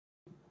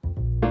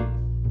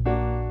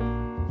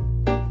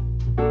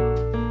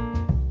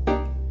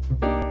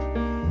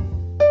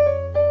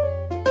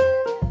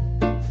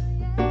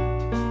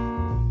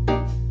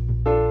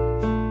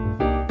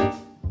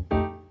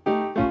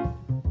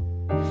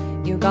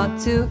got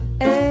to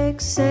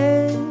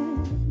accentuate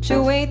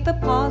the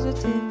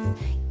positive,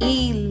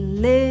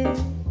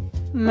 eliminate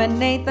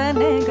the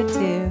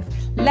negative.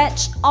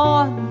 Latch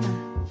on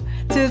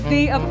to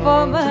the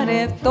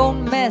affirmative.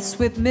 Don't mess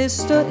with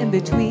Mr. In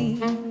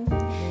Between.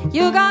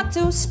 You got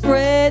to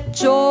spread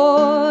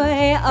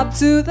joy up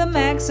to the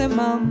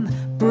maximum.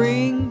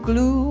 Bring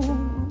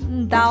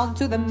gloom down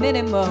to the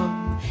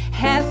minimum.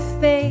 Have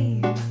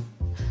faith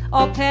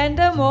or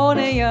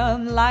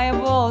pandemonium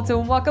liable to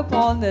walk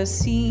upon the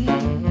scene.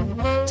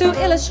 To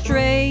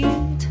illustrate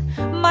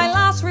my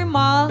last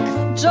remark,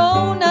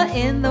 Jonah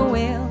in the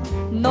whale,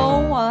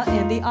 Noah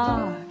in the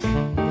ark.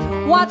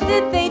 What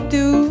did they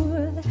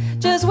do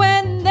just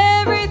when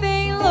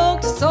everything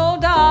looked so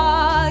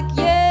dark?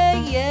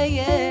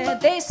 Yeah.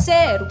 They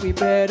said we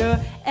better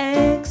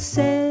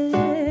accentuate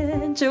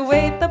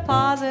the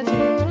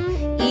positive,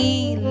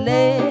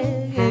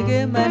 eliminate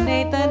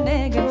the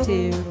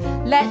negative.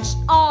 Latch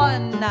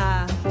on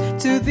now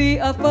to the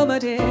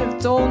affirmative.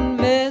 Don't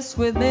mess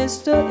with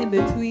Mr. In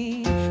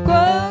Between.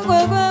 Grow,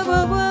 grow, grow.